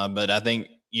up. But I think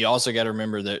you also got to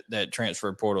remember that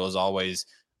transfer portal is always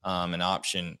an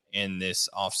option in this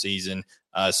offseason.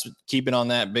 So keeping on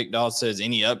that, Big Dog says,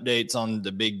 any updates on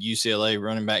the big UCLA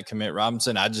running back commit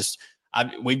Robinson?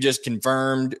 We've just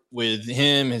confirmed with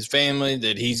him, his family,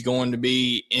 that he's going to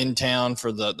be in town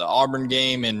for the Auburn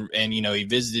game. And he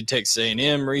visited Texas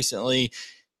A&M recently.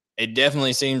 It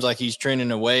definitely seems like he's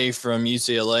trending away from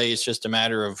UCLA. It's just a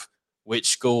matter of which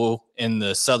school in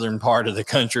the southern part of the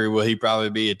country will he probably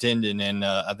be attending. And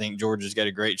I think Georgia's got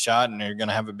a great shot, and they're going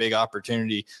to have a big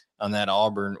opportunity on that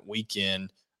Auburn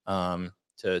weekend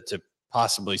to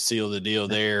possibly seal the deal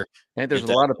there. I think there's a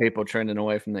lot of people trending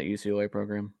away from that UCLA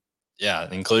program. Yeah,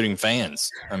 including fans.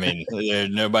 I mean, there's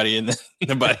nobody in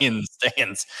the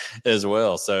stands as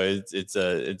well. So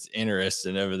it's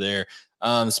interesting over there.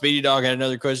 Speedy Dog had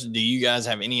another question. Do you guys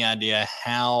have any idea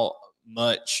how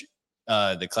much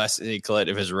the Classic City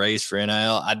Collective has raised for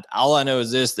NIL? All I know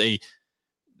is this: they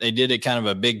did a kind of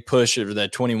a big push of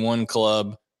that 21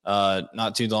 club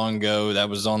not too long ago. That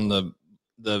was on the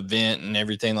event and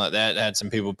everything like that. Had some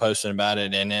people posting about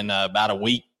it, and then about a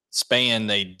week span,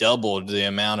 they doubled the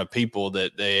amount of people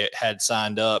that they had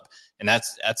signed up, and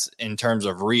that's in terms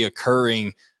of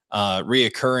reoccurring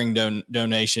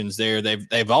donations. There,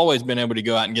 they've always been able to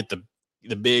go out and get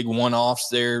the big one-offs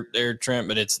there, Trent,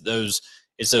 but it's those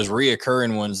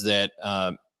reoccurring ones that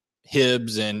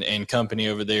Hibbs and company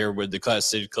over there with the Classic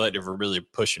City Collective are really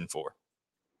pushing for.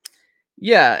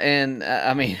 Yeah, and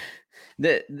I mean,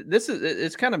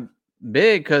 it's kind of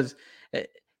big because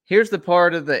here's the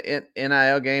part of the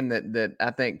NIL game that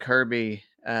I think Kirby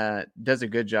does a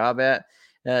good job at.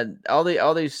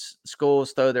 All these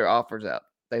schools throw their offers out.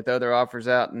 They throw their offers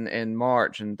out in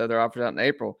March and throw their offers out in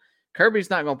April. Kirby's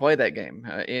not going to play that game,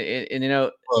 Kirby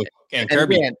can't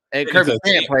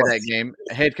play that game.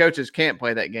 Head coaches can't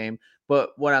play that game.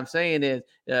 But what I'm saying is,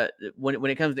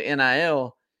 when it comes to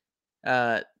NIL,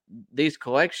 these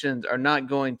collections are not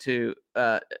going to.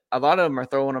 A lot of them are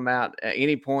throwing them out at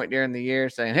any point during the year,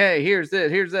 saying, "Hey, here's this,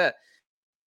 here's that."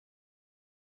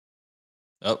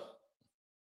 Nope.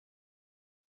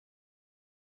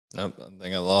 I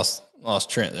think I lost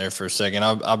Trent there for a second.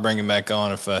 I'll bring him back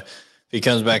on if he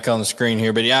comes back on the screen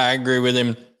here. But yeah, I agree with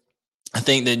him. I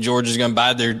think that Georgia's going to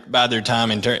bide their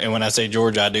time. And when I say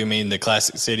Georgia, I do mean the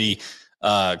Classic City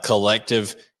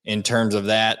Collective in terms of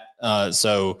that.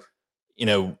 So,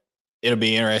 it'll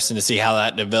be interesting to see how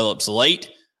that develops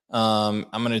late. I'm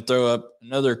going to throw up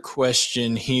another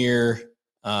question here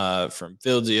from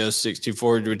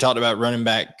Fieldsy0624. We talked about running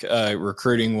back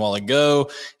recruiting a while ago.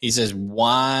 He says,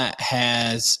 why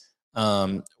has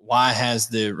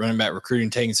the running back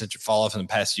recruiting taken such a fall off in the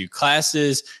past few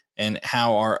classes? And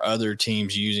how are other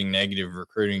teams using negative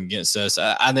recruiting against us?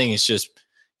 I think it's just,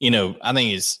 I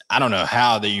don't know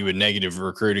how that you would negative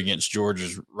recruit against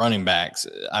Georgia's running backs.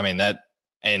 I mean, that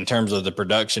in terms of the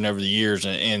production over the years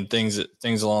and things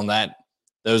along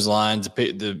those lines,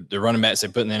 the running backs they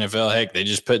put in the NFL, heck, they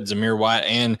just put Zamir White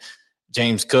and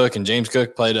James Cook, and James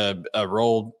Cook played a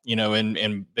role,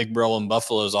 in Big Bro and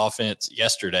Buffalo's offense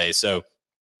yesterday. So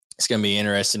it's going to be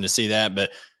interesting to see that.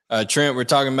 But Trent, we're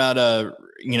talking about,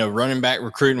 running back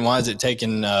recruiting. Why is it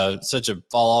taking such a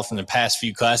fall off in the past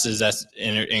few classes? That's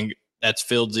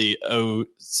Fieldsy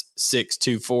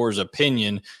 0624's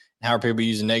opinion. How are people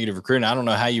using negative recruiting? I don't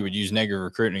know how you would use negative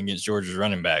recruiting against Georgia's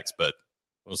running backs, but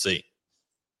we'll see.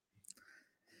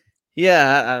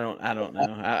 Yeah, I don't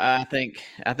know. I think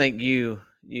you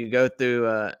go through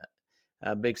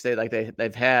a big state like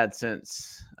they've had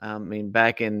since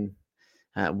back in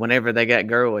whenever they got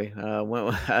Gurley,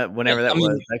 whenever that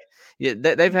was. Like, yeah,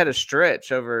 they've had a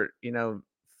stretch over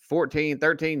 14,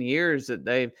 13 years that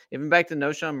they've even back to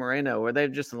Noshawn Moreno, where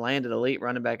they've just landed elite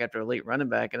running back after elite running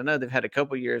back. And I know they've had a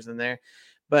couple years in there,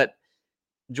 but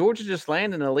Georgia just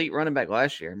landed an elite running back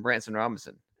last year in Branson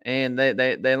Robinson. And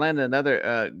they landed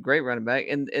another great running back.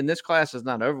 And this class is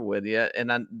not over with yet.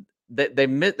 And they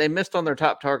missed on their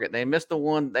top target. They missed the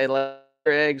one. They left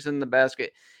their eggs in the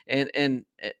basket, and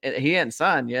he hadn't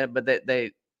signed yet, but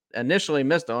they initially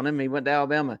missed on him. He went to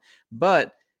Alabama,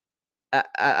 but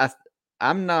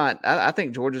I'm not. I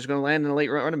think Georgia's going to land an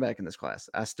elite running back in this class.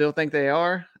 I still think they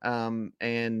are.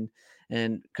 And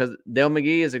because Dale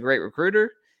McGee is a great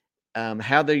recruiter,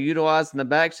 how they're utilizing the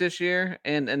backs this year,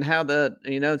 and how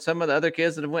some of the other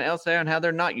kids that have went elsewhere and how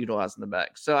they're not utilizing the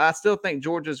backs. So I still think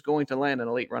Georgia's going to land an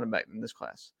elite running back in this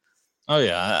class. Oh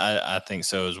yeah, I think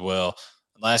so as well.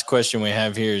 Last question we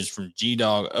have here is from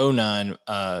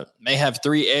GDog09. May have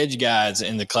 3 edge guys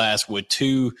in the class with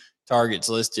 2 targets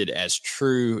listed as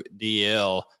true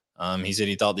DL. He said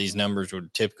he thought these numbers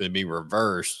would typically be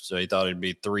reversed, so he thought it'd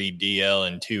be 3 DL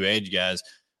and 2 edge guys.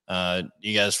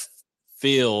 You guys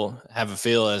have a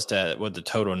feel as to what the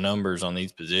total numbers on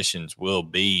these positions will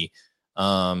be?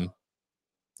 Trent,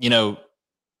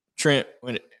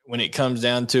 when it comes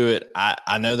down to it,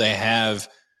 I know they have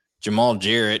Jamal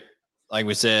Jarrett, like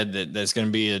we said, that's going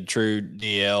to be a true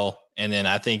DL. And then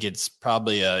I think it's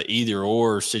probably a either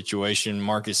or situation,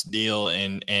 Marcus Deal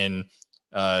and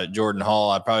Jordan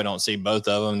Hall. I probably don't see both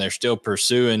of them. They're still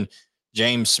pursuing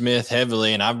James Smith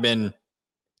heavily. And I've been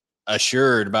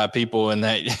assured by people in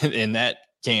that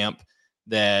camp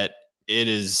that it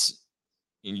is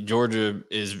Georgia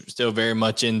is still very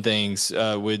much in things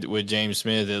with James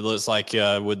Smith. It looks like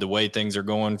with the way things are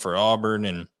going for Auburn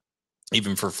and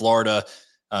even for Florida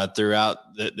throughout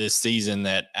this season,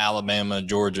 that Alabama,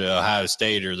 Georgia, Ohio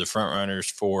State are the front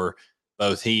runners for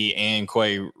both he and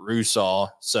Quay Russaw.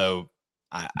 So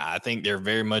I think they're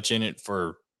very much in it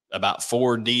for about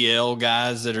 4 DL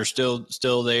guys that are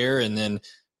still there. And then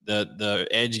the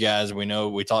edge guys,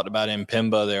 we talked about in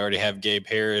Pimba. They already have Gabe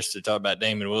Harris. They talked about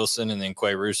Damon Wilson, and then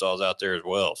Quay Russaw's out there as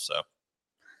well. So,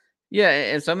 yeah,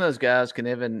 and some of those guys can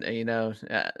even, I know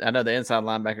the inside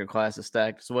linebacker class is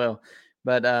stacked as well,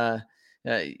 but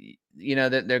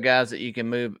they're guys that you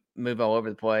can move all over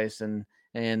the place, and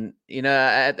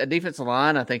at the defensive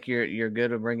line, I think you're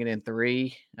good with bringing in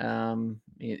 3. I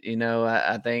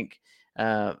think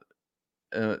and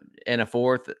a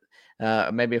 4th.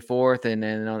 Maybe a 4th, and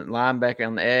then on linebacker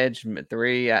on the edge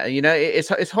 3.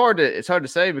 It's hard to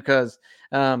say because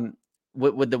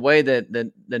with the way that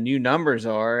the new numbers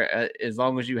are, as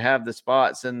long as you have the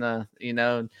spots and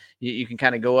you can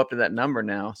kind of go up to that number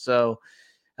now. So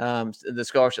the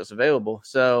scholarships available.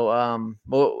 So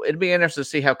it'd be interesting to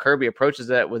see how Kirby approaches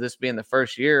that with this being the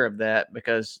first year of that,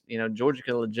 because Georgia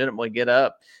could legitimately get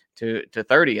up to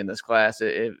 30 in this class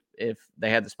if they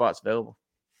had the spots available.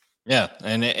 Yeah,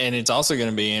 and it's also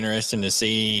going to be interesting to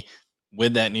see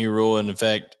with that new rule in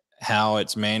effect how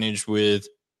it's managed with,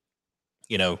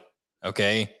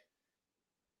 okay,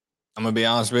 I'm going to be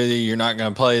honest with you, you're not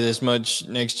going to play this much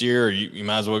next year, or you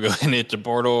might as well go and hit the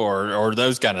portal or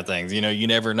those kind of things. You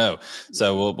never know.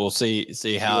 So we'll see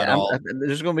how it all.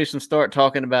 There's going to be some start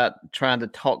talking about trying to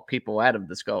talk people out of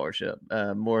the scholarship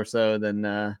more so than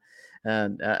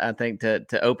I think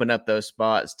to open up those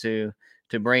spots to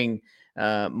bring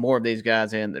more of these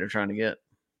guys in that are trying to get.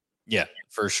 Yeah,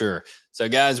 for sure. So,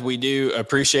 guys, we do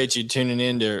appreciate you tuning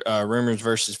in to Rumors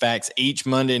versus Facts each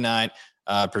Monday night.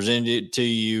 Presented to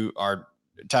you, our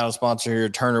title sponsor here,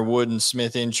 Turner Wood &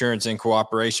 Smith Insurance, in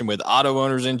cooperation with Auto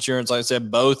Owners Insurance. Like I said,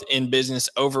 both in business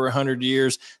over 100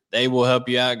 years. They will help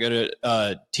you out. Go to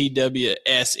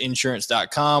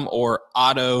twsinsurance.com or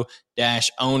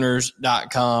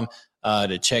auto-owners.com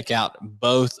to check out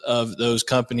both of those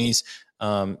companies.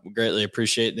 We greatly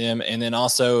appreciate them. And then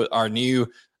also our new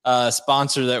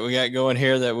sponsor that we got going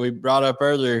here that we brought up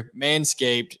earlier,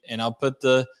 Manscaped. And I'll put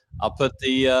the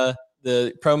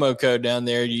promo code down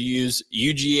there. You use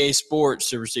UGA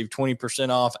Sports to receive 20%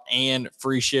 off and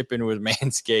free shipping with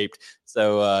Manscaped.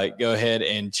 So go ahead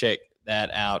and check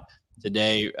that out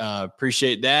today.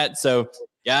 Appreciate that. So,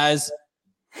 guys,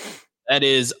 that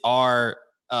is our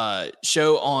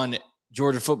show on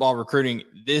Georgia football recruiting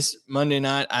this Monday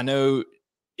night. I know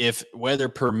if weather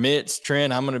permits,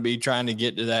 Trent, I'm going to be trying to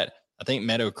get to that. I think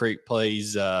Meadow Creek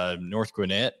plays North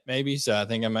Gwinnett maybe. So I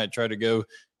think I might try to go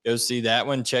see that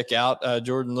one, check out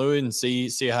Jordan Louis and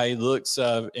see how he looks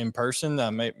in person.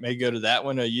 I may go to that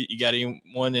one. You got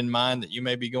anyone in mind that you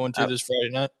may be going to this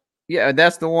Friday night? Yeah,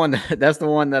 that's the one. That's the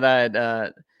one that I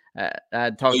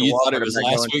had talked to Wofford about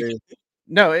last week? to.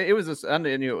 No, it was this. I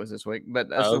knew it was this week, but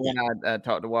that's the one I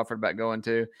talked to Wofford about going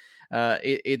to.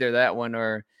 Either that one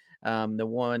or the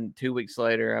one 2 weeks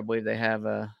later. I believe they have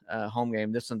a home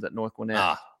game. This one's at North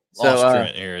Gwinnett. Lost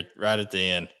Trent here right at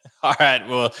the end. All right,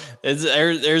 well,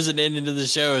 there's an ending to the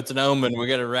show. It's an omen. We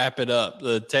got to wrap it up.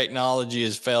 The technology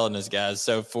is failing us, guys.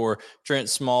 So for Trent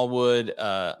Smallwood,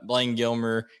 Blaine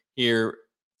Gilmer, here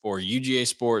for UGA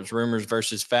Sports Rumors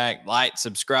versus Fact. Like,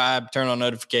 subscribe, turn on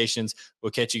notifications.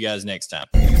 We'll catch you guys next time.